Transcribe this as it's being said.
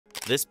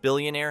This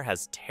billionaire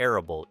has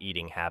terrible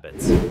eating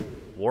habits.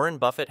 Warren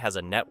Buffett has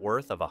a net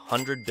worth of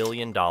 $100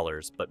 billion,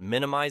 but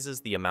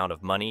minimizes the amount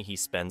of money he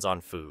spends on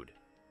food.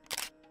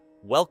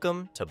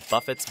 Welcome to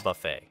Buffett's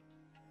Buffet.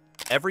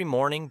 Every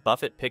morning,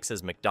 Buffett picks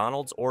his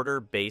McDonald's order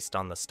based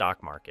on the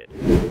stock market.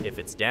 If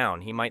it's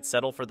down, he might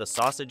settle for the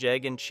sausage,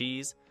 egg, and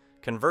cheese.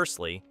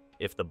 Conversely,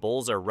 if the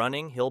bulls are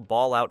running, he'll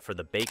ball out for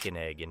the bacon,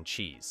 egg, and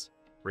cheese.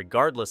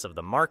 Regardless of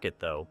the market,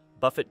 though,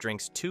 Buffett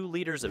drinks 2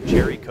 liters of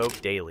cherry Coke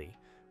daily,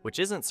 which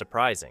isn't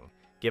surprising,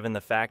 given the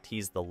fact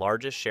he's the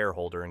largest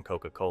shareholder in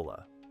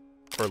Coca-Cola.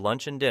 For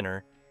lunch and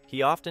dinner,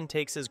 he often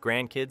takes his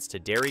grandkids to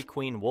Dairy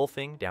Queen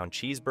wolfing down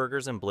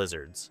cheeseburgers and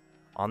blizzards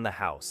on the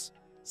house,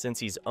 since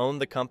he's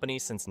owned the company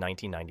since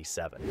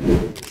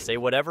 1997. Say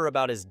whatever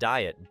about his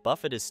diet,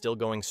 Buffett is still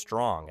going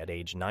strong at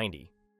age 90.